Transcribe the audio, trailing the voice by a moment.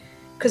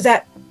because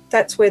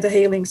that's where the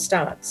healing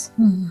starts.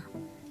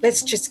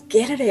 Let's just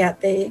get it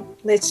out there.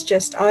 Let's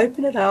just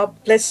open it up.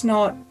 Let's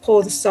not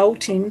pour the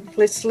salt in.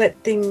 Let's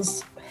let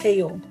things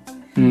heal.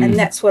 And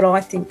that's what I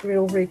think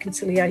real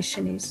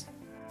reconciliation is.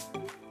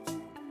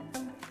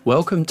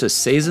 Welcome to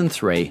Season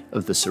 3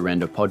 of the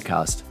Surrender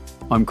Podcast.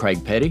 I'm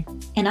Craig Petty.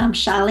 And I'm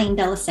Charlene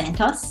De Los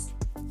Santos.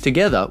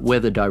 Together,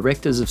 we're the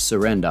Directors of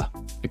Surrender,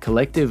 a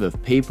collective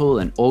of people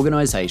and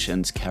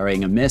organisations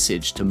carrying a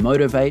message to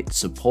motivate,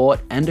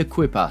 support and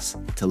equip us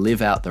to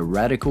live out the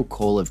radical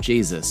call of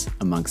Jesus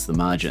amongst the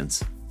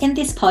margins. In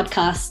this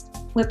podcast,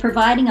 we're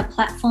providing a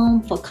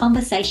platform for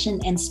conversation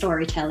and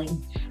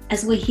storytelling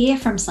as we hear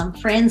from some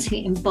friends who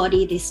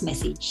embody this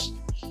message.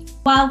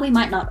 While we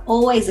might not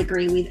always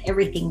agree with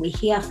everything we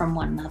hear from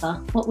one another,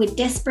 what we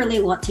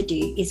desperately want to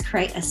do is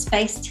create a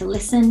space to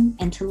listen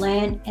and to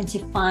learn and to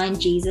find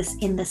Jesus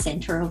in the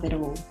centre of it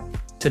all.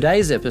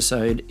 Today's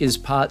episode is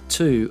part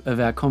 2 of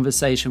our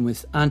conversation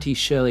with Auntie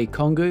Shirley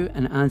Kongu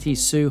and Auntie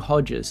Sue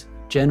Hodges,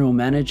 General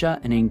Manager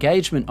and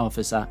Engagement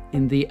Officer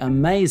in the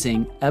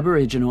amazing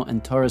Aboriginal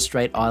and Torres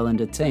Strait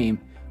Islander team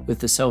with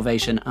the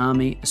Salvation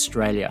Army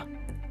Australia.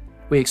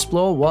 We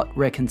explore what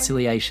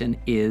reconciliation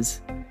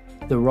is,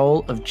 the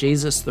role of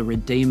Jesus the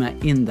Redeemer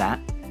in that,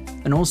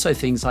 and also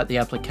things like the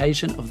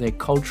application of their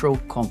cultural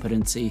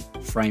competency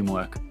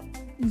framework.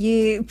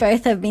 You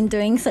both have been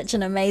doing such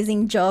an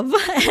amazing job,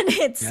 and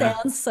it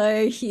sounds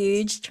so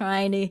huge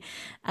trying to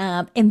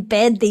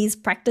embed these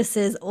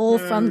practices all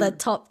from the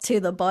top to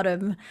the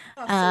bottom.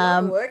 It's a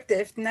lot of work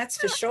there, and that's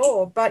for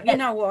sure. But you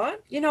know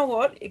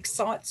what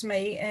excites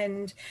me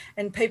and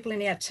people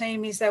in our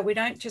team is that we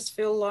don't just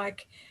feel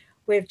like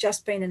we've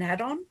just been an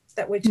add-on,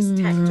 that we're just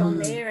tacked on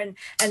there,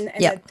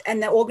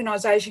 and the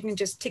organisation can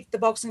just tick the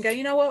box and go,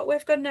 you know what,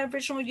 we've got an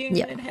Aboriginal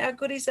union, and how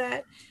good is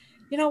that?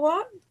 You know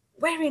what?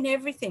 We're in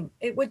everything.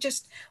 We're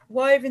just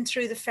woven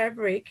through the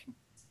fabric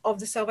of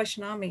the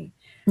Salvation Army,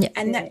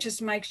 and that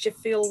just makes you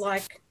feel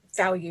like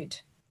valued.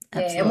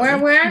 Absolutely.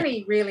 And we're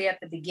only really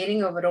at the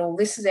beginning of it all.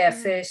 This is our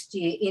first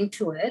year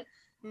into it.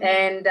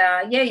 And,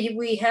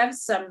 we have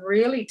some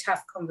really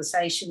tough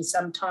conversations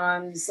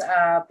sometimes,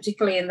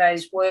 particularly in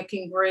those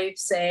working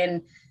groups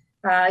and,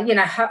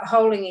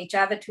 holding each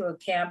other to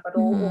account, but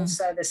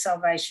also the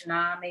Salvation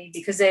Army,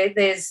 because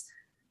there's,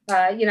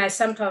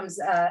 sometimes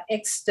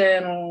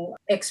external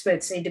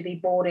experts need to be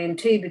brought in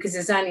too, because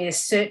there's only a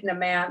certain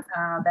amount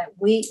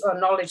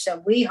knowledge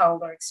that we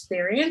hold or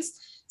experience.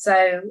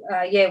 So,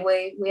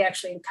 we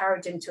actually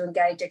encourage them to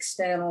engage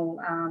external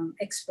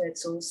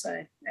experts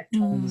also at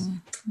times.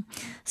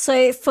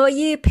 So for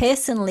you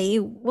personally,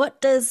 what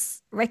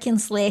does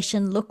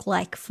reconciliation look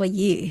like for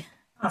you?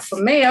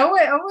 For me, I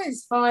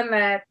always find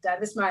that,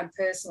 this is my own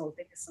personal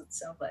thing, it's not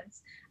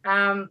self-based.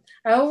 I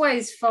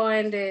always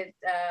find it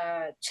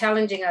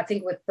challenging, I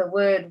think, with the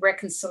word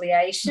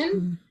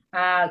reconciliation,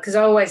 because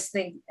I always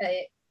think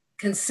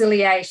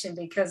conciliation,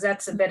 because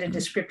that's a better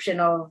description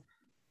of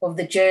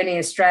the journey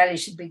Australia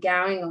should be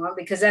going on,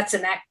 because that's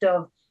an act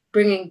of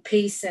bringing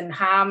peace and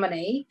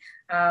harmony,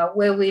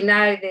 where we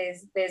know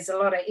there's a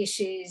lot of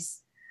issues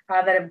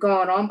that have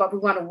gone on, but we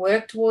want to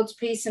work towards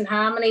peace and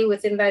harmony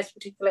within those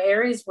particular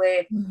areas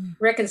where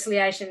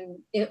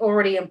reconciliation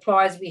already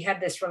implies we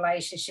had this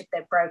relationship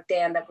that broke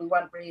down that we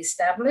want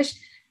reestablished.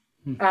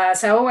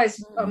 So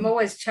I'm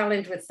always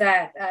challenged with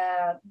that.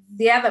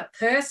 The other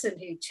person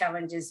who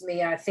challenges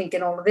me, I think,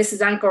 in all of this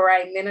is Uncle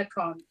Ray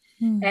Minicon.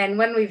 And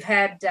when we've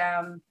had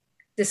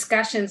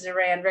discussions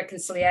around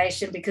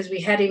reconciliation, because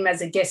we had him as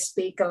a guest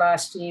speaker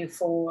last year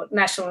for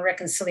National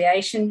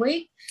Reconciliation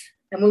Week,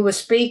 and we were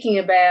speaking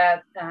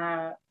about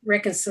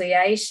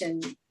reconciliation,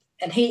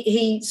 and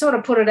he sort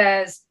of put it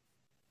as,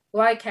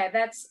 well, okay,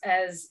 that's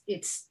as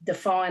it's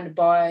defined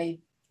by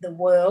the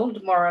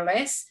world, more or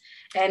less.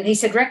 And he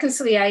said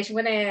reconciliation,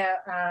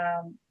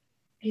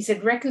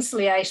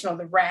 reconciliation, or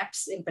the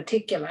RAPs in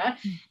particular,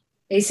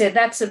 he said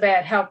that's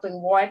about helping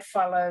white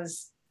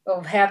fellas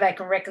of how they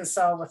can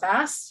reconcile with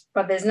us,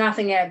 but there's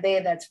nothing out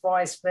there that's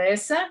vice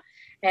versa.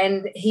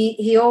 And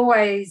he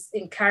always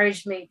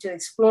encouraged me to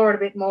explore it a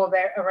bit more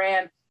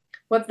around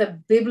what the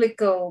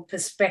biblical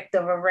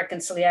perspective of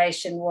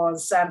reconciliation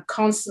was.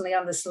 Constantly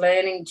on this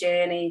learning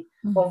journey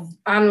of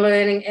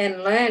unlearning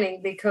and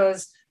learning,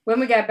 because when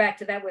we go back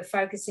to that, we're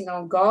focusing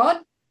on God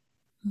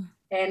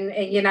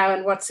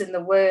and what's in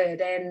the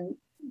Word, and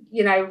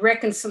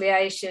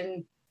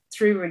reconciliation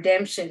through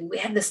redemption. We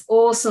had this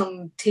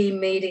awesome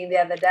team meeting the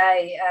other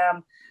day,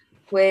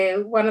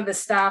 where one of the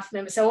staff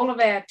members, so all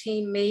of our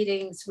team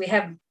meetings, we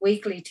have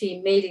weekly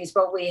team meetings,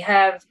 but we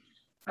have,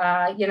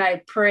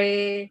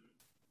 prayer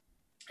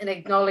and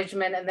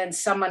acknowledgement, and then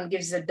someone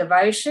gives a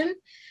devotion.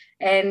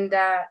 And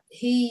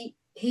he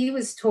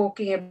was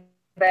talking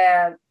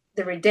about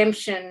the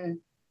redemption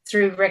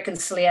through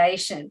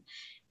reconciliation,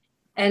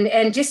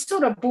 and just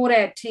sort of brought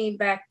our team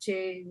back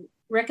to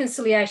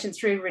reconciliation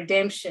through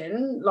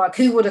redemption. Like,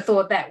 who would have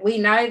thought that? We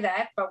know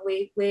that, but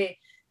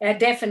our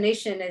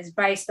definition is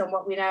based on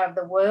what we know of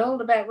the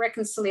world about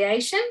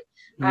reconciliation,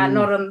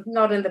 not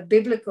in the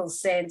biblical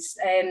sense.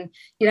 And,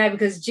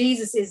 because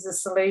Jesus is the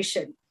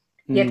solution.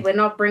 yet we're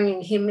not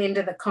bringing him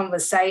into the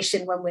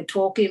conversation when we're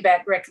talking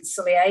about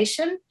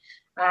reconciliation.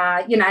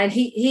 And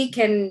he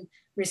can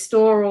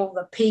restore all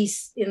the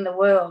peace in the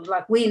world.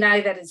 Like, we know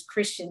that as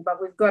Christians,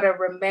 but we've got to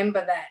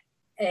remember that.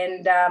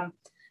 And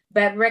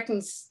but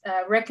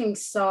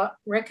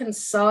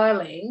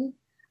reconciling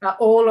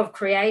all of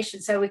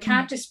creation. So we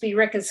can't just be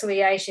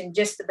reconciliation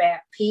just about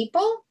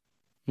people.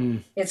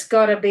 It's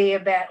got to be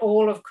about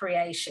all of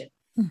creation.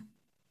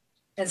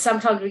 And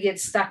sometimes we get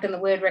stuck in the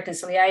word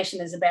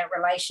reconciliation is about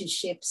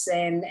relationships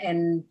and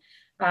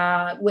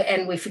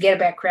we forget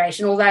about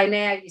creation. Although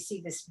now you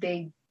see this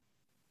big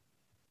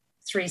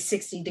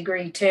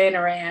 360-degree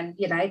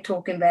turnaround,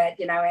 talking about,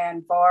 our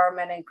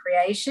environment and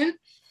creation.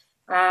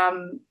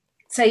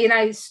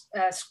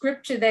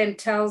 Scripture then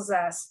tells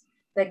us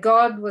that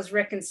God was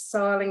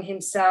reconciling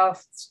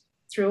himself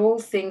through all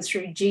things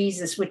through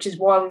Jesus, which is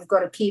why we've got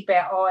to keep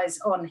our eyes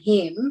on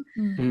him.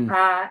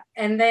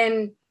 And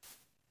then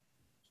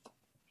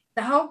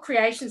the whole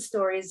creation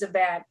story is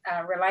about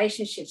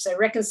relationships. So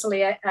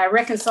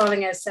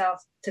reconciling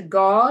ourselves to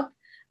God,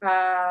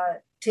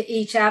 to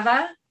each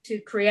other, to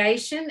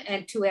creation,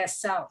 and to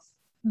ourselves.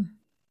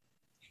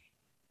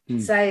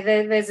 So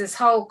there's this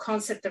whole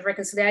concept of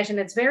reconciliation.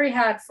 It's very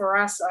hard for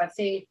us, I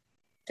think,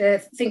 to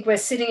think we're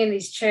sitting in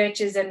these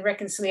churches and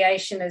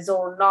reconciliation is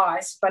all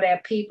nice, but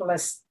our people are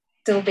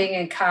still being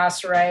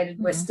incarcerated.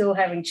 We're still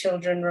having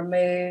children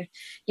removed,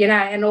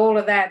 and all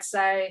of that.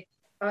 So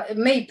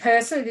me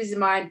personally, this is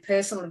my own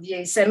personal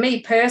view. So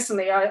me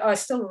personally, I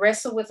still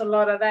wrestle with a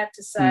lot of that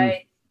to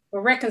say,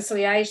 well,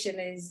 reconciliation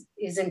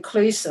is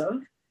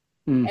inclusive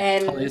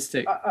and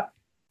holistic.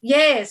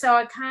 So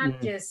I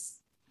can't just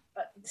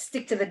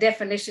stick to the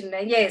definition.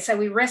 So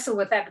we wrestle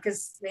with that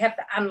because we have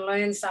to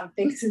unlearn some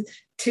things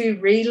to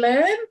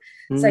relearn.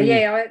 So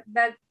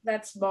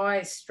that's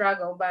my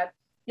struggle. But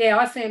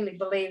I firmly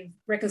believe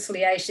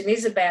reconciliation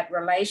is about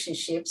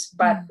relationships,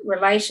 but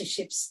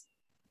relationships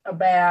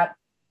about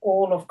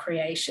all of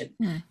creation.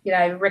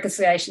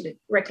 Reconciliation,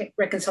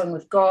 reconciling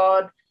with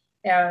God,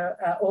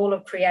 all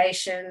of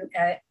creation,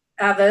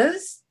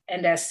 others,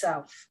 and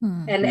ourself.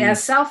 And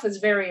ourself is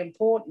very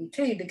important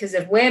too, because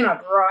if we're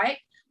not right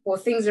or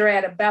things are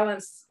out of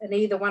balance in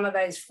either one of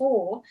those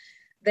four,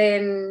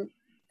 then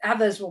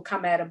others will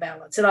come out of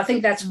balance. And I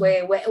think that's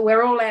where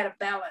we're all out of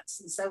balance.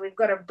 And so we've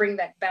got to bring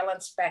that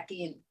balance back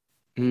in.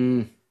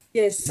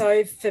 Yes,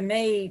 so for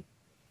me,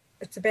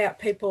 it's about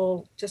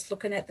people just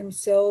looking at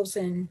themselves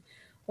and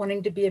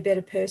wanting to be a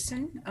better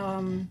person.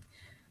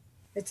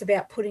 It's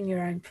about putting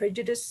your own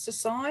prejudice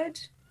aside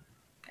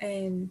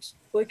and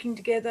working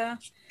together,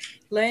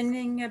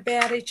 learning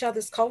about each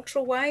other's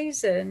cultural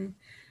ways and,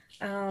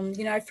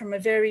 from a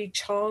very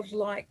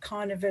childlike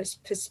kind of a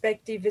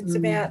perspective. It's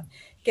about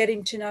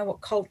getting to know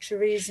what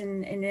culture is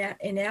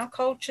in our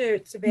culture.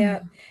 It's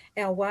about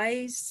our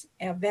ways,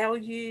 our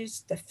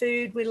values, the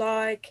food we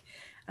like.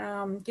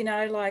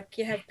 Like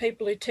you have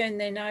people who turn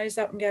their nose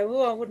up and go,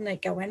 oh, I wouldn't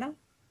eat goanna.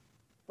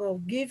 Well,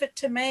 give it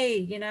to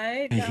me,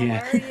 don't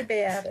worry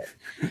about it.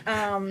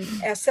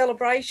 Our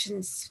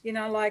celebrations,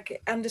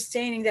 like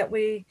understanding that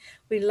we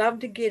love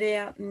to get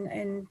out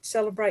and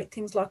celebrate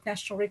things like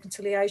National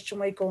Reconciliation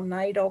Week or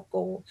NAIDOC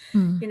or,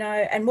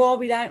 and while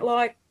we don't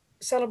like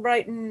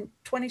celebrating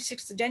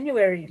 26th of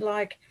January,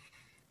 like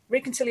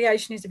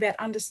reconciliation is about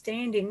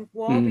understanding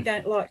why we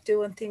don't like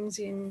doing things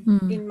in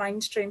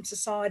mainstream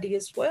society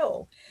as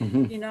well.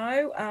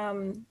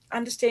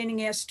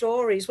 Understanding our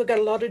stories. We've got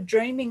a lot of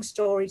dreaming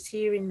stories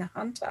here in the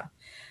Hunter,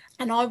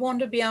 and I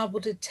want to be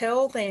able to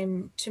tell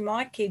them to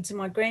my kids and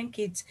my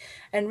grandkids.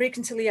 And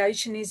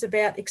reconciliation is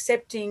about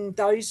accepting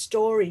those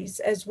stories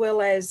as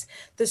well as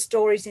the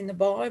stories in the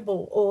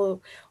Bible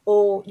or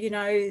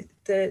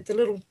the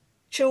little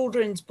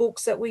children's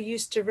books that we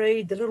used to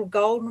read, the little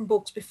golden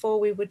books before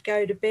we would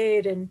go to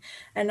bed, and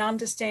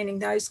understanding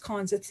those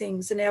kinds of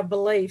things and our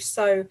beliefs.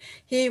 So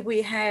here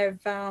we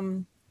have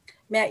Mount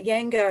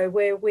Yango,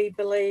 where we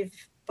believe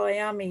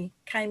Bayami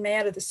came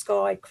out of the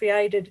sky,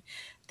 created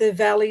the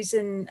valleys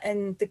and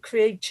the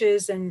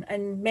creatures and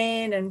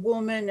man and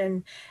woman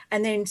and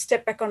then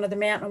stepped back onto the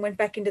mountain and went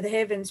back into the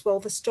heavens. Well,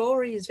 the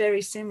story is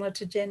very similar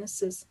to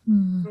Genesis.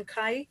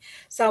 Okay,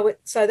 so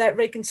that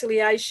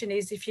reconciliation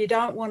is, if you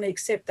don't want to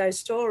accept those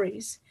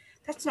stories,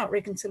 that's not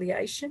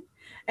reconciliation.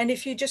 And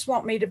if you just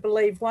want me to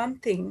believe one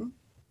thing,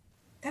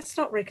 that's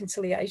not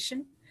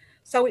reconciliation.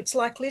 So it's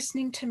like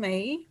listening to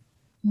me,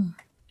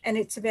 and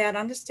it's about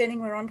understanding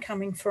where I'm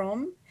coming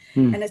from.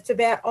 And it's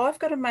about I've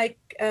got to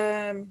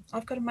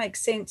make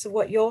sense of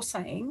what you're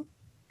saying.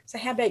 So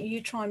how about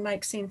you try and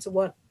make sense of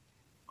what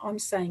I'm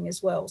saying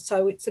as well?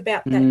 So it's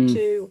about that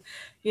too,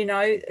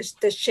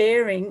 the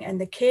sharing and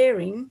the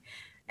caring.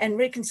 And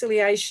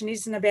reconciliation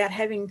isn't about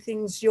having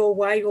things your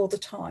way all the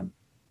time,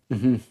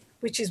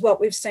 which is what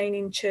we've seen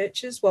in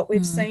churches, what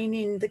we've seen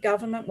in the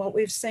government, what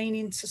we've seen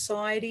in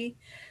society,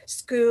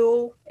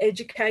 school,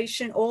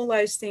 education, all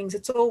those things.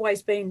 It's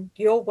always been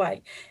your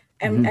way.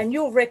 And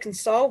you'll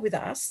reconcile with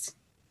us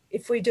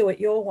if we do it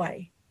your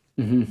way.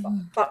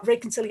 But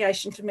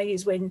reconciliation for me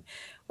is when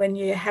when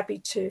you're happy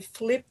to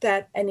flip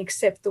that and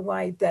accept the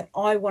way that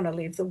I want to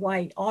live, the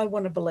way I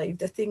want to believe,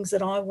 the things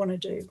that I want to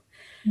do.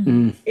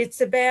 It's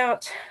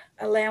about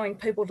allowing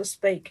people to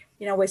speak.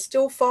 You know, we're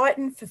still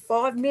fighting for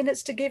 5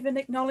 minutes to give an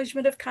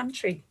acknowledgement of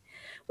country.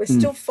 We're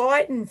still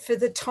fighting for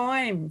the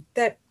time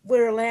that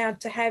we're allowed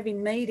to have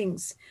in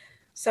meetings.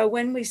 So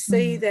when we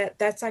see that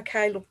that's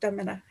okay, look, no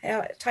matter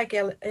how, take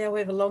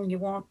however long you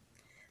want,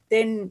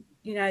 then,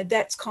 you know,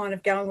 that's kind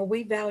of going, well,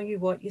 we value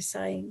what you're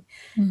saying.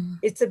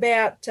 It's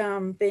about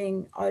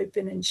being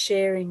open and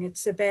sharing.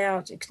 It's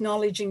about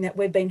acknowledging that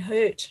we've been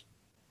hurt.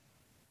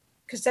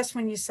 Because that's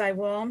when you say,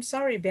 well, I'm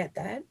sorry about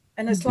that.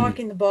 And it's like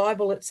in the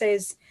Bible, it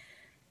says,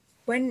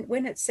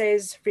 when it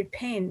says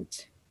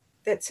repent,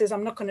 that says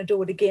I'm not going to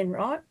do it again,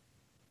 right?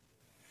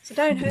 So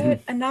don't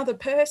hurt another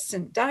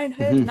person. Don't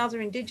hurt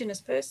another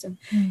Indigenous person.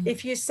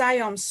 If you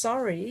say I'm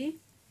sorry,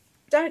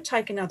 don't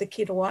take another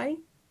kid away.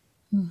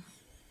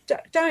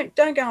 Don't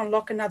go and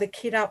lock another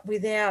kid up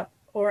without,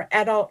 or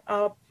adult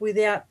up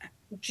without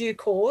due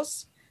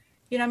cause.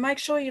 You know, make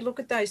sure you look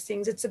at those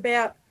things. It's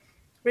about,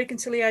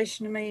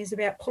 reconciliation to me is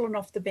about pulling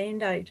off the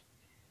Band-Aid.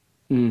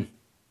 And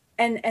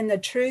the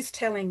truth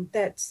telling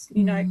that's,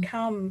 you know,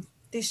 come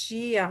this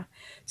year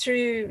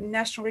through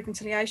National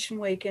Reconciliation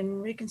Week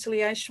and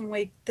Reconciliation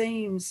Week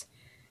themes,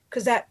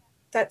 because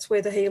that's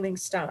where the healing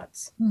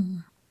starts.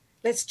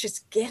 Let's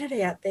just get it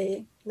out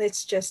there.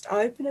 Let's just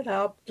open it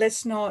up.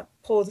 Let's not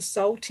pour the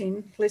salt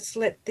in. Let's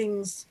let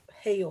things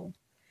heal.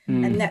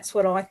 And that's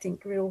what I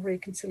think real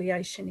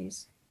reconciliation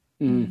is.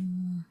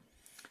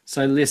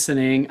 So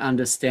listening,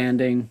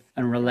 understanding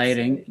and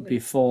relating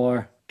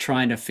before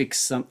trying to fix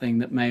something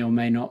that may or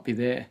may not be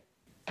there.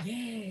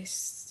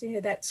 Yes, yeah,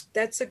 that's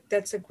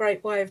a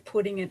great way of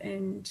putting it.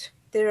 And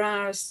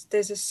there's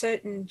a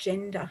certain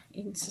gender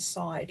in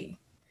society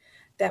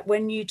that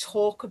when you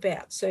talk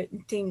about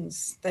certain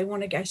things, they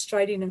want to go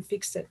straight in and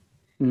fix it.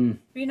 You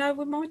know,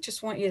 we might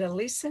just want you to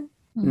listen.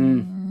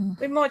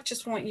 We might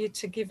just want you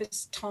to give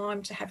us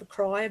time to have a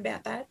cry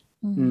about that.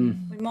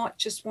 We might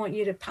just want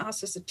you to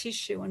pass us a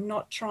tissue and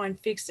not try and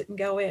fix it and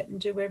go out and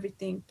do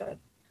everything. But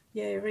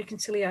yeah,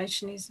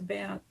 reconciliation is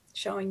about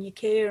showing you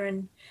care,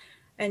 and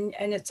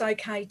it's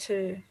okay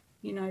to,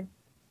 you know,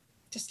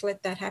 just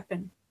let that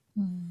happen.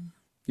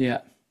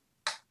 Yeah.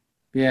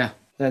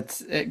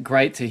 That's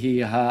great to hear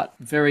your heart.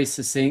 Very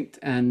succinct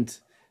and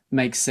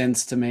makes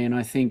sense to me. And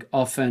I think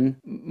often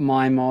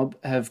my mob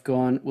have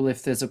gone, well,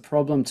 if there's a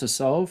problem to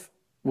solve,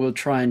 we'll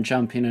try and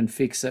jump in and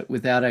fix it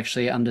without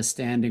actually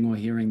understanding or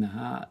hearing the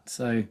heart.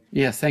 So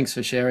yeah, thanks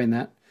for sharing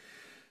that.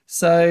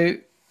 So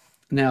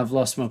now I've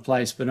lost my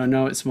place, but I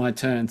know it's my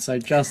turn. So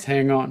just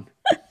hang on.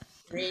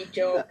 Read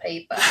your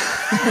paper.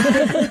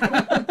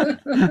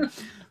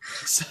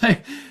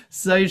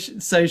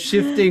 So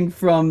shifting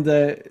from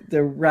the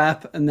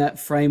wrap and that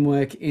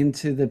framework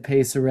into the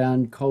piece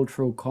around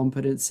cultural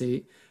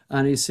competency,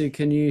 Aunty Sue,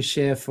 can you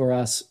share for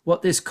us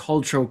what this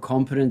cultural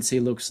competency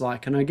looks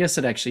like? And I guess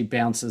it actually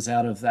bounces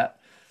out of that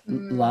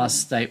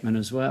last statement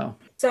as well.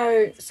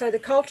 So the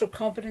cultural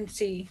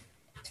competency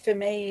for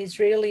me is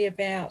really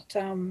about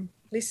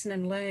listen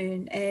and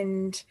learn,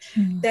 and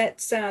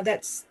that's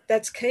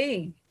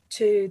key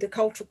to the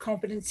cultural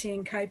competency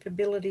and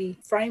capability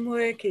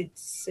framework.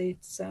 It's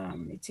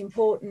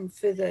important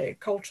for the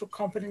cultural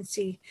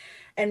competency.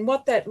 And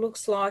what that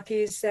looks like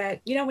is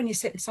that, you know, when you're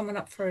setting someone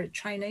up for a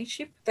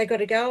traineeship, they got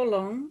to go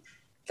along,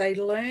 they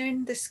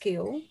learn the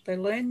skill, they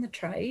learn the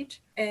trade,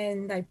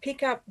 and they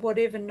pick up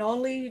whatever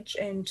knowledge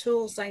and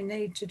tools they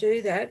need to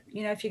do that.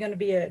 You know, if you're going to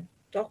be a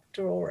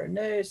doctor or a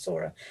nurse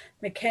or a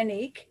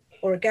mechanic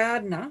or a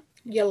gardener,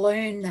 you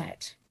learn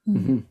that.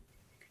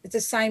 It's the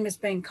same as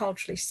being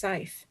culturally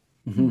safe.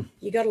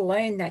 You got to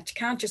learn that. You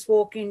can't just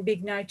walk in,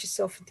 big note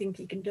yourself and think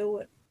you can do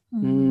it.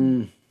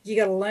 You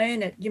got to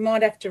learn it. You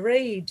might have to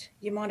read.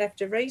 You might have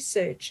to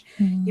research.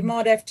 You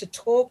might have to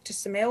talk to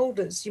some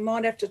elders. You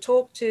might have to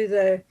talk to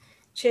the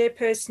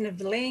chairperson of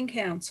the land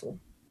council.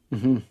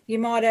 You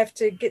might have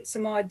to get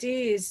some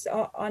ideas.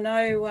 I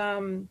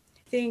know,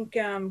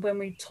 when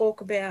we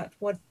talk about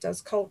what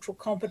does cultural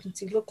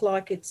competency look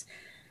like, it's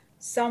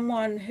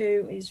someone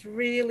who is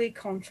really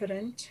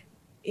confident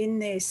in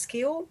their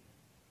skill.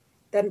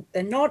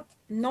 They're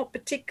not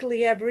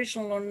particularly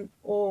Aboriginal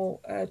or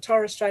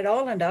Torres Strait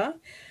Islander.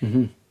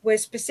 We're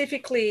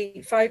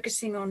specifically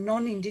focusing on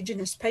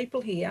non-Indigenous people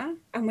here,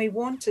 and we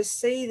want to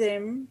see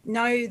them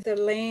know the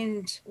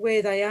land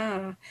where they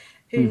are,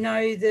 who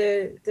know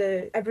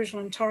the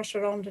Aboriginal and Torres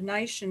Strait Islander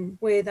nation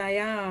where they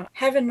are,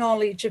 have a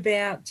knowledge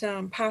about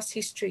past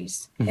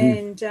histories,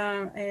 and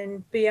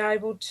be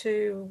able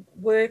to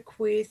work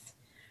with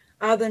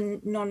other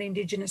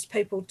non-Indigenous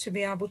people to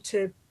be able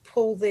to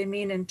pull them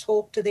in and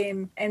talk to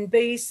them and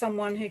be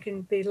someone who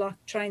can be like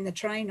train the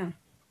trainer.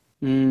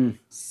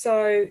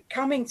 So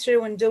coming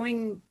through and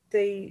doing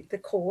the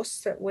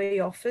course that we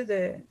offer,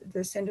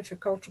 the Centre for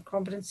Cultural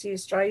Competency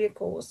Australia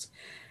course,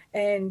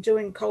 and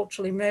doing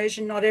cultural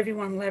immersion. Not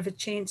everyone will have a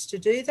chance to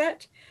do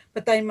that,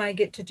 but they may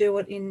get to do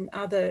it in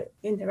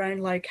their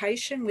own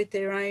location with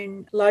their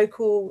own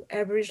local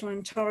Aboriginal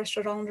and Torres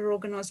Strait Islander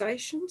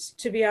organisations,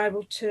 to be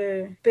able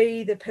to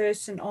be the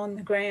person on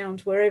the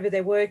ground wherever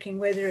they're working,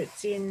 whether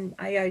it's in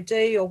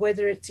AOD or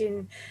whether it's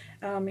in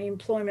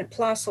Employment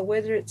Plus or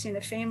whether it's in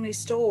a family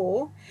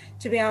store,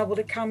 to be able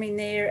to come in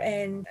there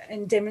and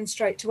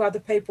demonstrate to other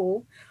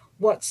people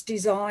what's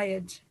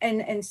desired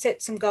and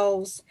set some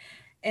goals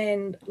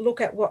and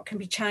look at what can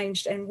be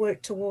changed and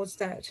work towards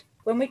that.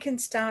 When we can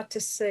start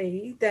to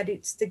see that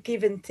it's the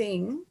given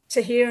thing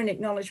to hear an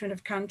acknowledgement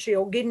of country,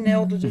 or get an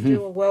elder to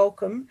do a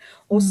welcome,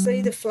 or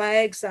see the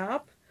flags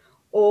up,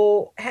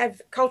 or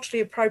have culturally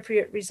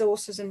appropriate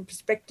resources and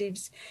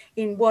perspectives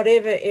in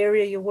whatever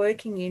area you're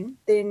working in,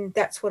 then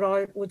that's what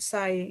I would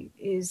say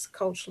is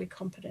culturally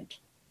competent.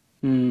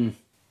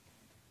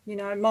 You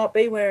know, it might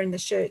be wearing the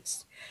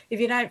shirts. If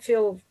you don't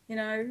feel, you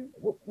know,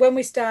 when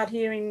we start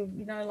hearing,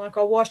 you know, like,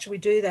 oh, why should we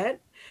do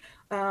that?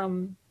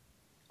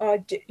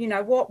 You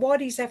know, why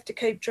do you have to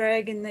keep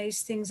dragging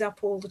these things up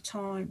all the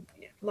time?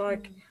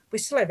 Like, we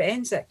still have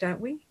Anzac,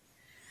 don't we?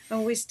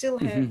 And we still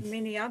have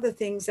many other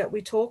things that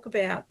we talk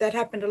about that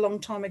happened a long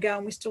time ago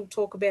and we still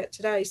talk about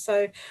today.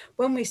 So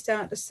when we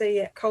start to see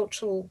that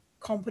cultural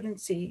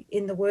competency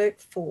in the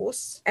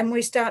workforce, and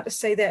we start to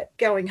see that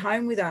going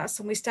home with us,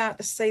 and we start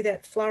to see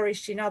that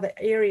flourish in other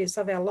areas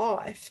of our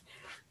life,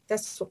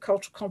 that's what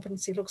cultural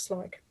competency looks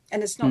like.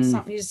 And it's not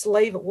something you just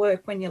leave at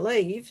work when you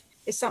leave.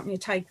 It's something you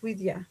take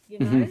with you, you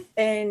know.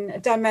 And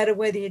it don't matter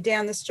whether you're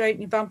down the street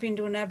and you bump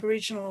into an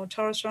Aboriginal or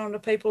Torres Strait Islander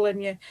people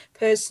and you're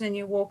person and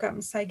you walk up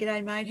and say,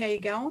 "G'day, mate, how you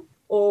going?"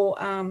 Or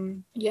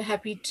you're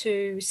happy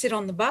to sit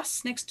on the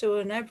bus next to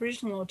an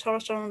Aboriginal or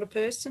Torres Strait Islander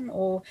person,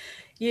 or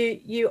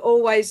you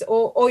always,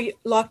 or you,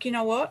 like, you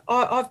know what,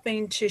 I've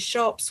been to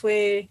shops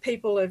where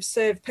people have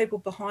served people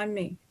behind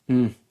me.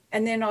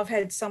 And then I've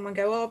had someone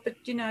go, "Oh, but,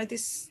 you know,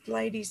 this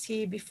lady's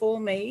here before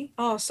me.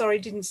 Oh, sorry,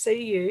 didn't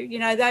see you." You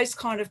know, those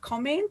kind of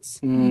comments.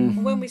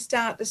 And when we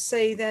start to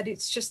see that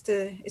it's just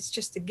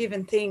a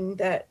given thing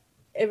that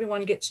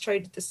everyone gets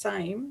treated the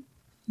same,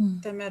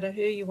 no matter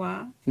who you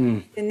are,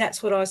 then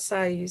that's what I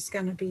say is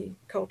going to be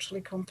culturally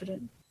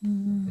competent.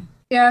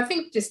 Yeah, I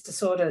think just to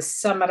sort of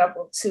sum it up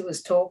what Sue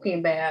was talking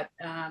about,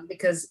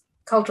 because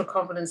cultural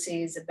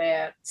competency is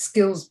about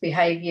skills,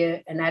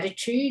 behaviour and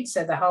attitude.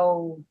 So the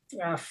whole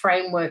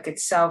framework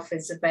itself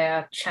is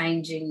about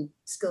changing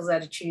skills,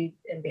 attitude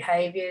and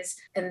behaviours.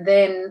 And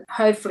then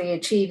hopefully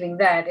achieving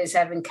that is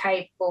having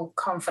capable,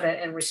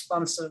 confident and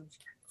responsive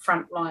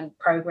frontline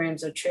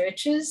programs or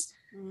churches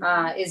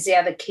is the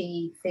other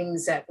key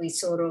things that we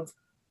sort of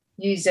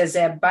use as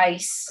our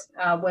base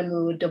when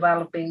we were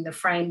developing the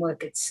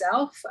framework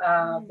itself,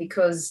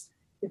 because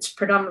it's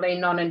predominantly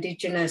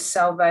non-Indigenous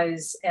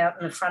salvos out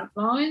in the front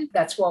line.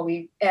 That's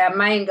why our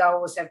main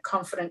goal was to have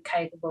confident,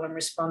 capable and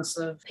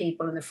responsive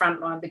people in the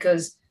front line,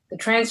 because the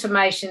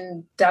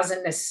transformation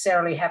doesn't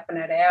necessarily happen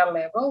at our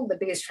level. The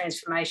biggest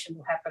transformation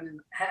will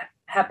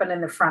happen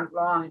in the front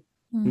line.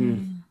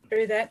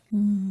 Through that.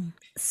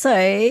 So,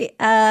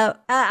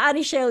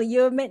 Auntie Shirley,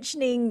 you were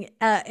mentioning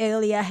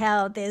earlier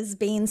how there's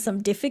been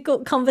some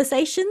difficult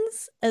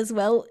conversations as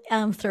well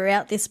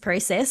throughout this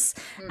process.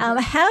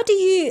 How do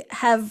you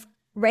have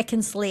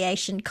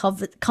reconciliation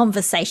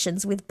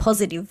conversations with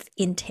positive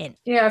intent?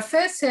 Yeah, I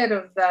first heard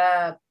of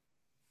the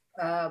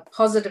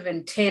positive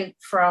intent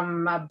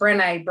from a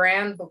Brené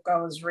Brown book I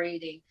was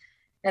reading.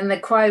 And the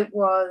quote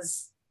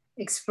was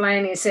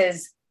explaining, it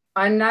says,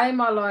 "I know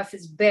my life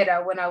is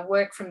better when I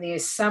work from the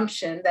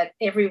assumption that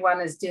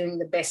everyone is doing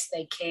the best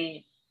they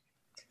can."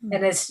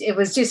 And it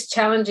was just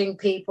challenging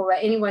people,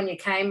 that anyone you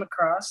came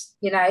across,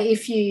 you know,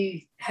 if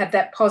you have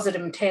that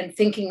positive intent,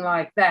 thinking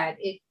like that,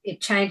 it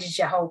changes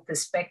your whole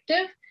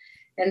perspective.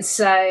 And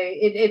so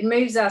it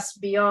moves us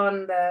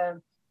beyond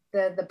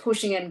the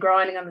pushing and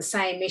grinding on the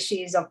same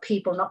issues of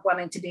people not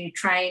wanting to do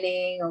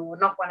training or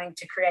not wanting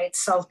to create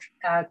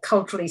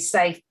culturally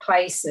safe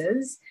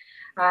places,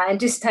 and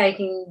just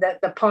taking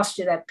the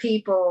posture that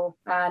people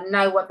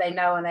know what they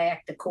know and they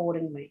act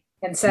accordingly.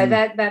 And so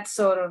that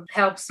sort of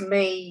helps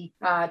me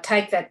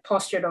take that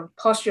posture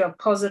of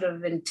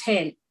positive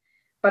intent.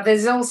 But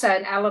there's also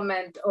an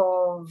element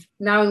of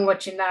knowing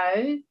what you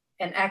know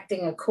and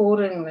acting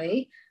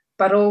accordingly,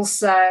 but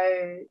also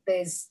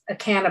there's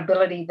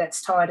accountability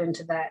that's tied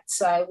into that.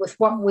 So with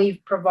what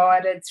we've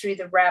provided through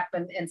the RAP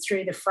and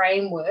through the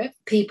framework,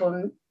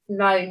 people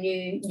know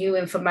new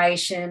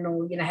information,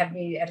 or, you know, have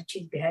new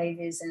attitudes,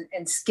 behaviours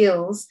and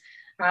skills.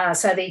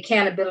 So the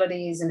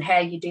accountability is in how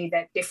you do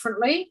that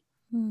differently.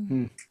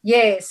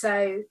 Yeah,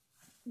 so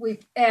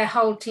our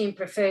whole team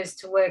prefers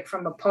to work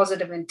from a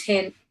positive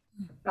intent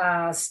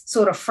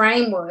sort of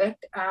framework,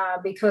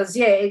 because,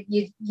 yeah,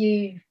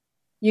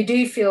 you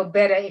do feel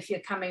better if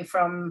you're coming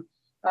from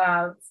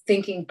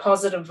thinking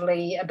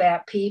positively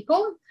about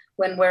people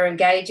when we're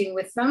engaging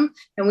with them.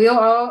 And we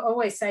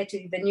always say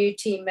to the new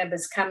team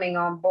members coming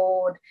on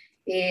board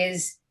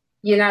is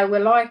we're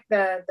like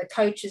the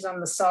coaches on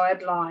the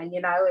sideline,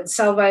 and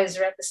salvos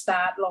are at the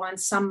start line.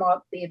 Some might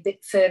be a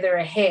bit further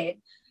ahead,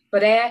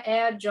 but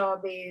our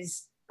job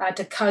is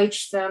to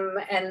coach them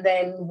and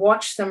then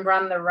watch them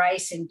run the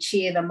race and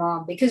cheer them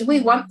on, because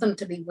we want them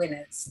to be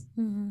winners.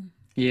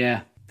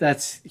 Yeah,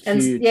 that's huge.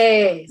 And,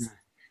 yes.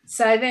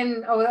 So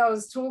then I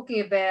was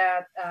talking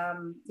about,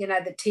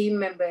 the team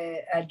member,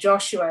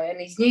 Joshua,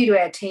 and he's new to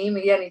our team.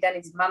 He only done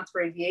his month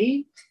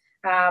review.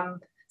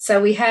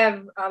 So we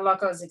have,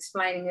 like I was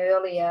explaining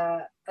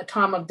earlier, a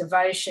time of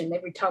devotion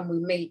every time we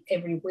meet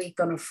every week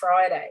on a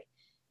Friday.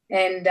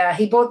 And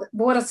he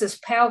brought us this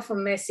powerful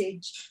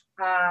message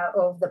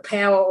of the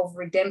power of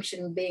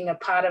redemption being a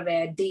part of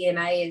our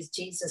DNA as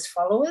Jesus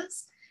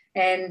followers,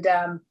 and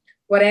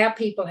what our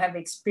people have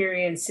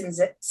experienced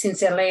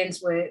since our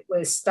lands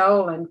were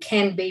stolen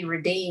can be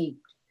redeemed.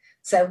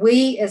 So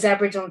we as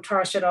Aboriginal and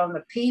Torres Strait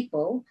Islander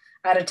people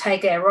are to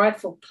take our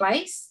rightful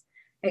place,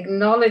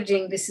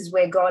 acknowledging this is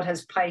where God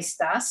has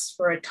placed us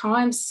for a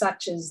time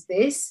such as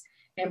this,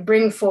 and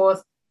bring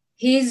forth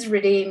his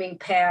redeeming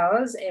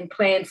powers and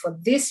plan for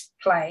this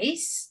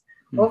place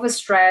of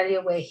Australia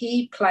where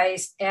he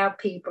placed our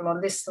people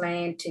on this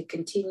land to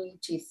continue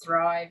to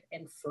thrive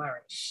and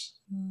flourish.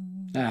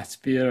 That's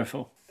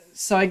beautiful.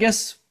 So I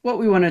guess what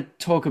we want to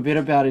talk a bit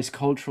about is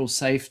cultural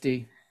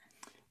safety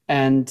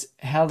and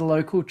how the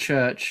local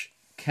church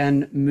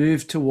can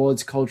move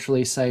towards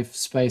culturally safe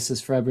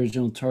spaces for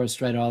Aboriginal and Torres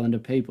Strait Islander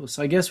people.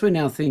 So I guess we're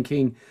now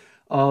thinking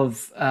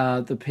of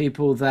the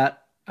people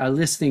that are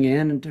listening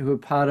in and who are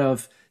part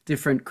of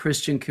different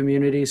Christian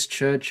communities,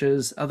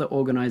 churches, other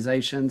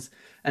organizations,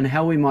 and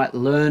how we might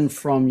learn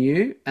from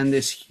you and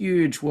this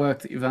huge work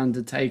that you've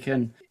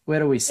undertaken. Where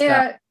do we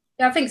start?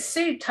 Yeah, I think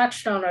Sue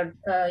touched on it,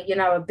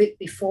 a bit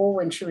before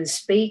when she was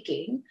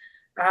speaking.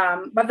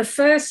 But the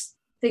first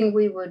thing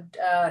we would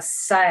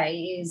say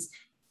is,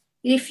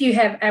 if you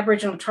have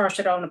Aboriginal and Torres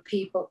Strait Islander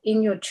people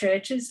in your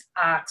churches,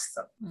 ask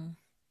them.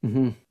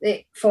 Mm-hmm.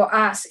 For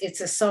us, it's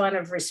a sign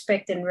of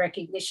respect and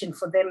recognition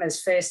for them as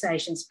First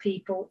Nations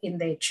people in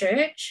their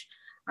church.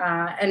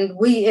 And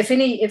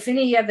if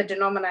any other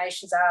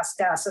denominations ask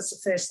us, that's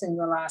the first thing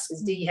we'll ask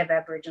is, do you have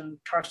Aboriginal and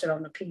Torres Strait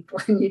Islander people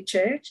in your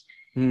church?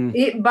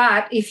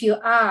 But if you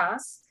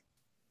ask,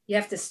 you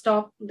have to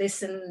stop,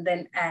 listen,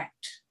 then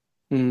act.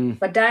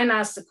 But don't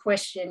ask the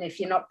question if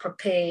you're not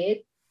prepared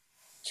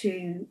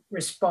to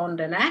respond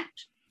and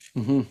act.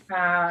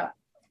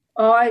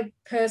 I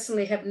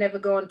personally have never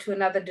gone to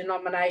another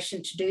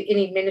denomination to do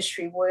any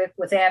ministry work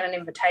without an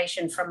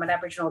invitation from an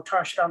Aboriginal or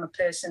Torres Strait Islander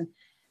person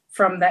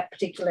from that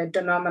particular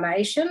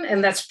denomination,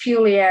 and that's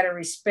purely out of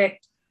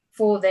respect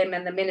for them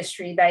and the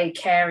ministry they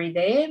carry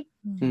there.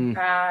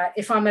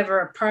 If I'm ever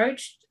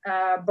approached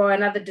by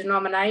another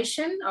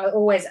denomination, I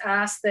always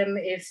ask them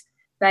if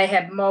they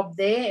have mob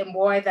there and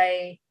why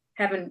they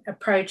haven't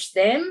approached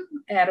them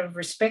out of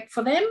respect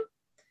for them.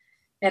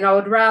 And I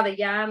would rather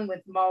yarn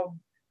with mob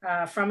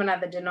from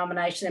another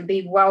denomination and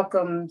be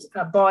welcomed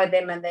by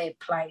them in their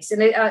place.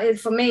 And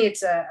for me,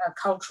 it's a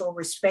cultural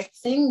respect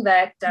thing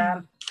that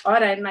I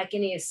don't make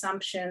any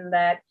assumption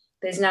that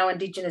there's no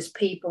Indigenous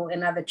people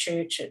in other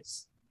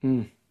churches.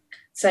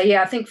 So,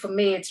 yeah, I think for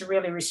me, it's a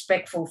really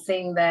respectful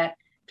thing that,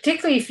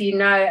 particularly if you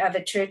know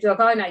other churches, like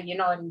I know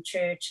Uniting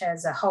Church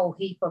has a whole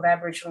heap of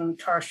Aboriginal and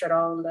Torres Strait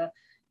Islander,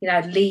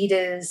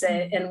 leaders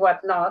and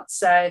whatnot.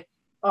 So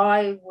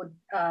I would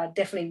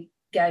definitely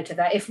go to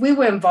that. If we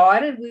were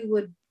invited, we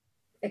would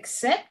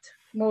accept,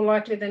 more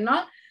likely than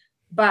not.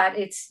 But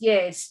it's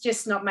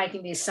just not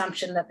making the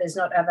assumption that there's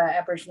not other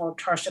Aboriginal or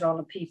Torres Strait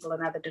Islander people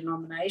in other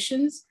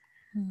denominations.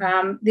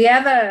 The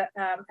other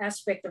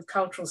aspect of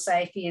cultural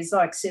safety is,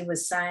 like Sue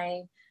was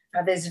saying,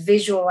 there's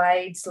visual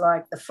aids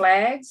like the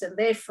flags, and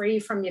they're free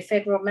from your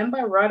federal member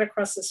right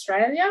across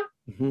Australia.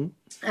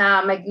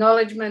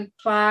 Acknowledgement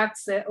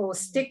plaques or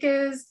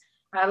stickers,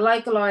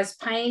 localised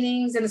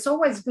paintings, and it's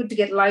always good to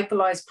get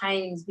localised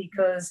paintings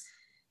because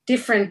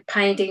different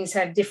paintings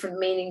have different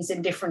meanings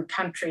in different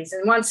countries.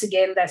 And once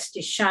again, that's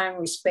just showing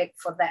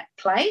respect for that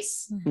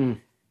place.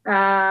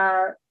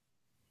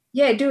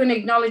 Do an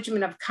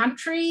acknowledgement of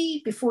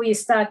country before you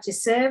start your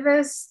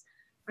service.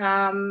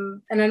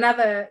 And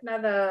another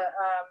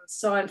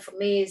sign for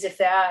me is if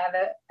there are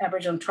other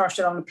Aboriginal and Torres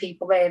Strait Islander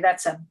people there,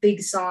 that's a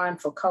big sign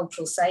for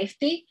cultural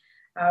safety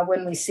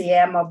when we see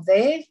our mob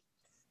there.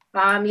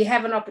 You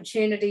have an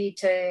opportunity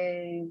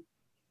to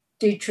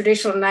do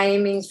traditional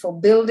namings for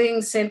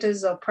buildings,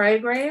 centres or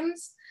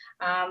programs,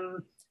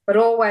 but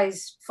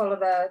always follow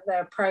the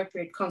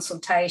appropriate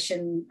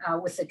consultation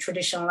with the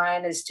traditional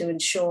owners to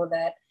ensure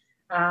that,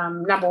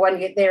 number one,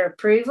 get their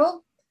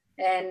approval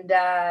and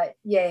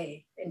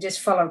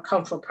just follow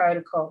cultural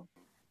protocol.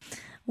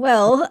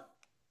 Well,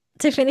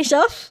 to finish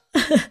off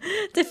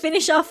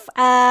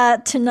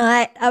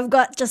tonight, I've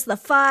got just the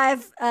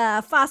 5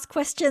 fast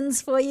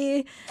questions for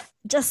you,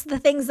 just the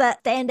things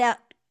that stand out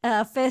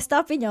first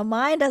up in your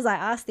mind as I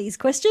ask these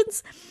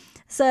questions.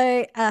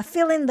 So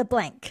fill in the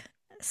blank.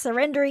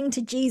 Surrendering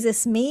to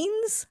Jesus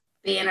means?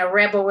 Being a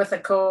rebel with a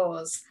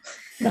cause.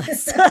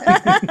 Nice.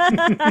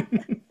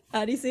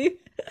 How do you see?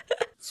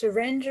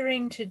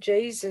 surrendering to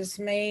Jesus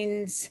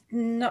means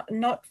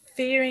not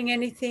fearing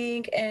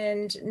anything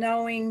and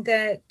knowing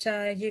that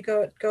you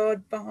got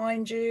God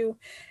behind you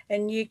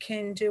and you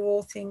can do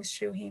all things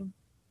through him.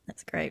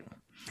 That's great.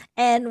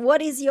 And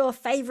what is your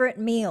favourite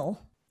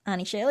meal,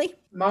 Auntie Shirley?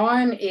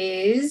 Mine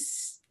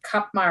is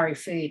Cup Murray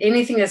food.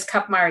 Anything that's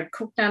Cup Murray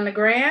cooked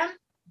underground,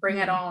 bring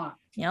it on.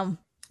 Yum.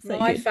 So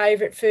My good.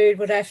 favourite food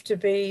would have to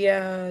be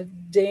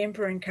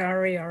damper and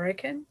curry, I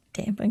reckon.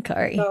 Damper and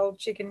curry. Cold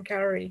chicken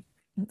curry.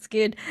 That's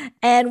good.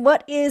 And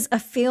what is a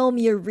film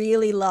you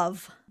really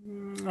love?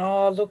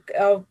 Oh, look,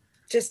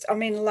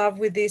 I'm in love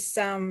with this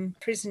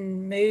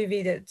prison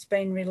movie that's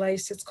been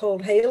released. It's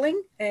called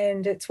Healing,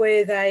 and it's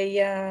where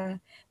they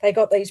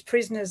got these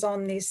prisoners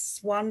on this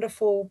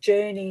wonderful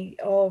journey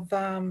of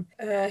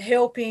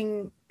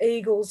helping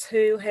eagles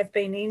who have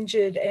been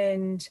injured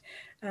and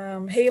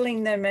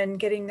healing them and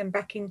getting them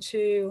back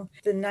into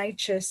the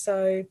nature.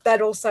 So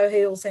that also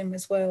heals them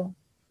as well.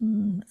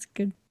 That's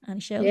good.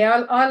 Auntie Shirley?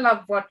 Yeah, I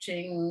love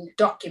watching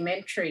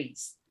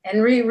documentaries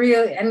and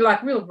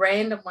real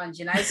random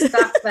ones,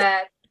 stuff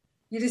that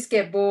you just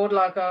get bored.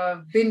 Like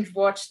I've binge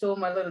watched all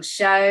my little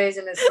shows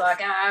and it's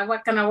like,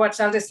 what can I watch?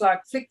 I'll just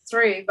flick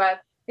through. But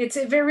it's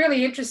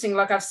really interesting.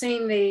 Like I've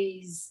seen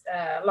these,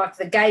 like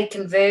the gay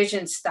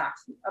conversion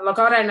stuff. Like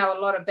I don't know a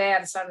lot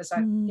about it. So I'm just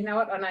like, you know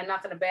what? I know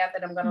nothing about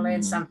that. I'm going to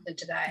learn something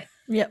today.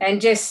 Yep. And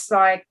just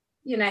like,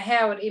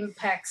 how it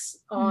impacts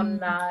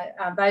on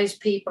those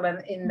people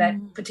in that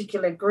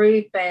particular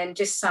group and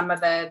just some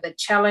of the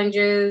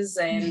challenges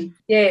and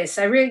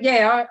so really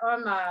I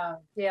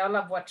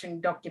love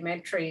watching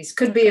documentaries.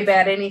 Could be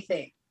about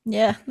anything.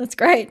 Yeah, that's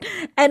great.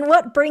 And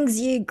what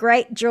brings you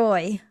great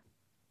joy?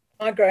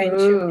 My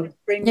grandchildren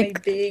bring me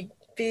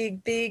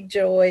big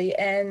joy,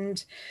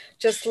 and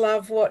just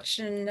love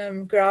watching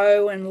them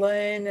grow and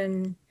learn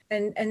and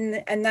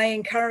they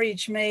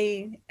encourage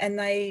me and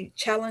they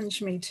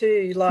challenge me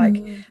too. Like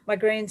my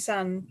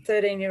grandson,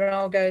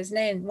 13-year-old, goes,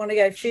 "Nan, want to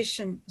go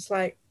fishing?" It's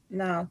like,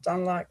 no,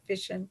 don't like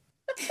fishing.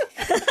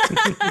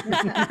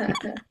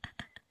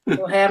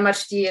 Well, how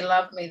much do you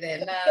love me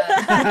then? No,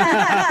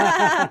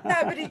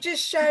 but he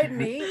just showed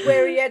me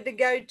where he had to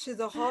go to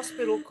the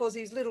hospital because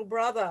his little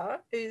brother,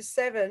 who's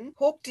 7,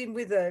 hooked him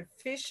with a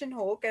fishing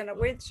hook and it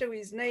went through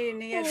his knee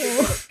and he had to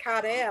get it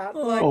cut out.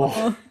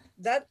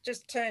 That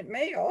just turned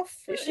me off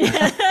fishing.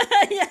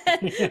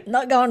 Yeah.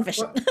 Not going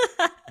fishing.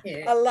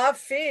 I love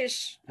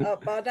fish,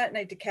 but I don't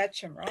need to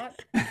catch them, right?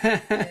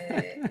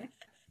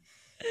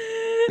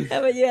 How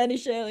about you, Auntie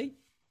Shirley?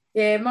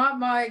 Yeah,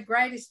 my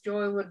greatest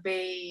joy would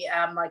be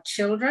my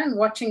children,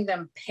 watching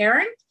them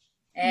parent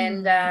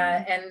and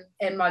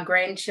my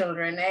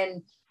grandchildren,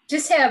 and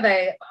just how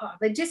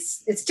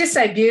it's just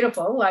so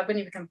beautiful. Like when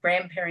you become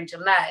grandparent,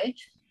 you'll know.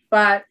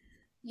 But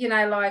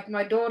like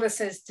my daughter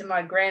says to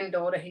my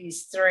granddaughter,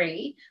 who's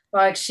 3,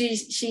 like she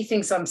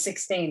thinks I'm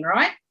 16,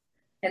 right?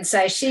 And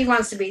so she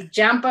wants to be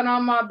jumping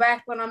on my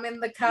back when I'm in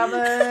the cupboard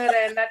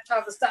and that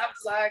type of stuff.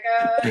 It's like,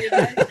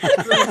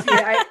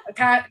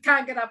 I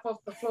can't get up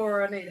off the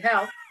floor, I need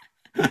help.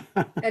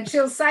 And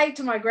she'll say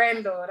to my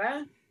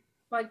granddaughter,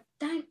 like,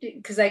 don't do,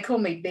 because they call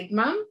me Big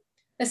Mum.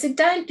 I said,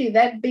 don't do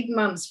that, Big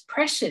Mum's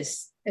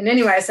precious. And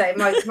anyway, I say,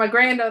 my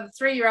granddaughter,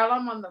 3-year-old,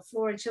 I'm on the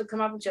floor and she'll come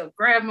up and she'll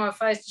grab my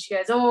face and she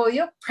goes, "Oh,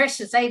 you're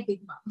precious, eh,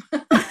 Big Mum?"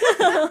 So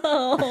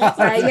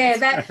yeah,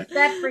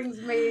 that brings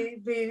me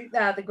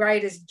the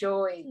greatest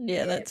joy.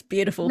 Yeah, that's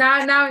beautiful.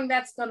 Knowing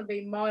that's going to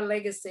be my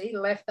legacy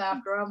left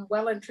after I'm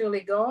well and truly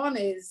gone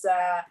is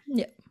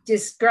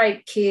just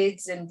great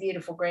kids and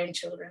beautiful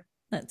grandchildren.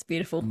 That's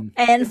beautiful.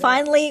 And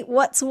finally,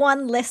 what's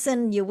one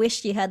lesson you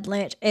wish you had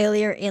learnt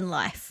earlier in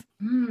life?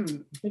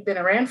 We've been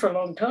around for a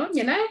long time,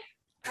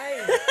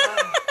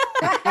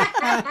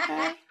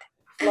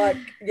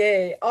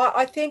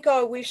 I think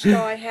I wished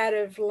I had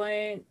have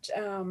learnt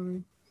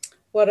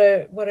what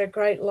a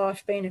great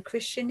life being a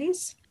Christian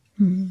is,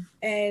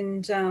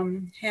 and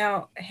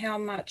how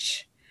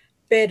much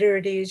better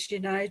it is,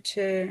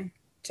 to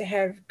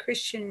have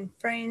Christian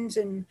friends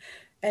and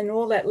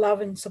all that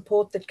love and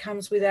support that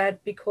comes with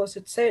that, because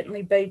it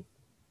certainly beat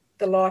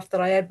the life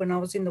that I had when I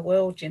was in the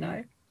world,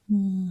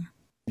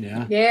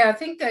 Yeah, I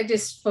think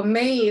for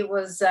me, it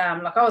was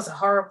like I was a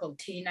horrible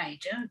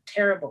teenager,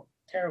 terrible.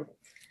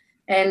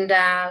 And,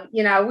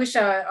 I wish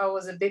I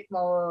was a bit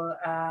more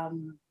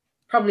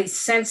probably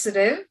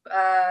sensitive,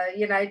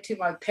 to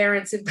my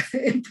parents in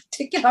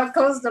particular. I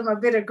caused them a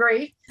bit of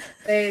grief.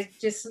 They're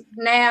just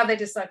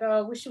like, oh,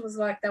 I wish it was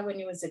like that when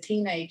you was a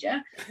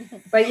teenager.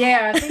 But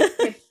yeah, I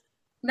think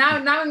now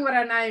knowing what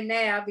I know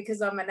now, because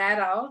I'm an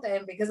adult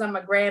and because I'm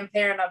a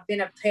grandparent, I've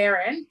been a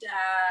parent,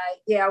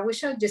 I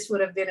wish I just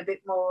would have been a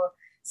bit more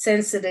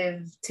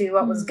sensitive to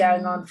what was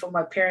going on for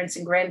my parents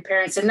and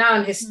grandparents. And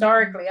knowing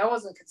historically, I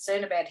wasn't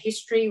concerned about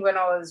history when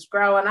I was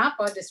growing up.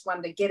 I just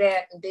wanted to get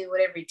out and do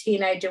what every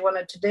teenager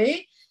wanted to do.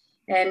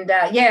 And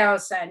I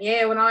was saying,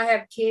 when I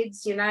have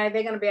kids, they're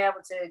going to be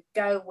able to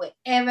go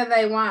wherever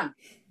they want.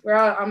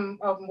 I'm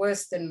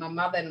worse than my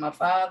mother and my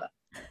father.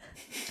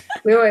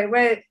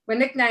 We're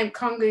nicknamed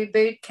Congo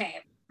Boot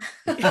Camp.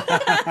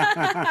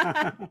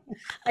 I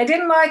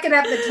didn't like it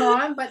at the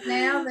time, but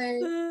now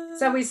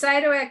so we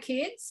say to our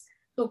kids,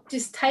 look,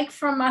 just take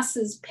from us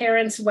as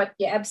parents what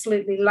you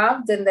absolutely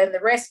loved, and then the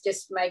rest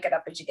just make it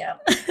up as you go.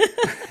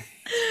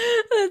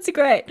 That's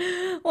great.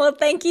 Well,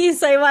 thank you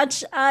so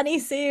much, Auntie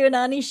Sue and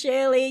Auntie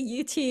Shirley.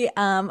 You two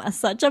are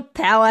such a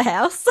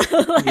powerhouse.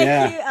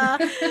 You are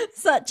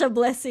such a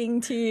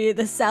blessing to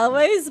the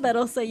Salvos, but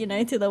also,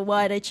 to the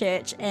wider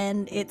church.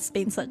 And it's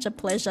been such a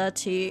pleasure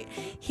to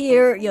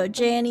hear your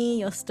journey,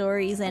 your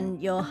stories,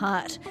 and your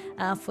heart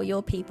for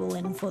your people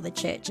and for the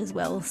church as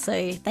well.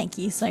 So thank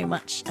you so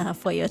much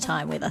for your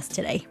time with us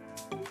today.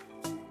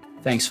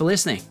 Thanks for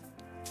listening.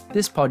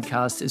 This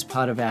podcast is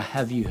part of our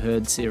Have You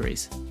Heard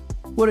series.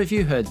 What have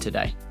you heard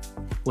today?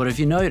 What have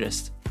you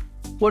noticed?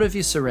 What have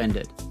you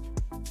surrendered?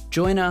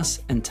 Join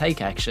us and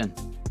take action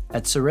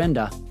at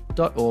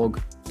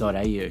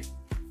surrender.org.au.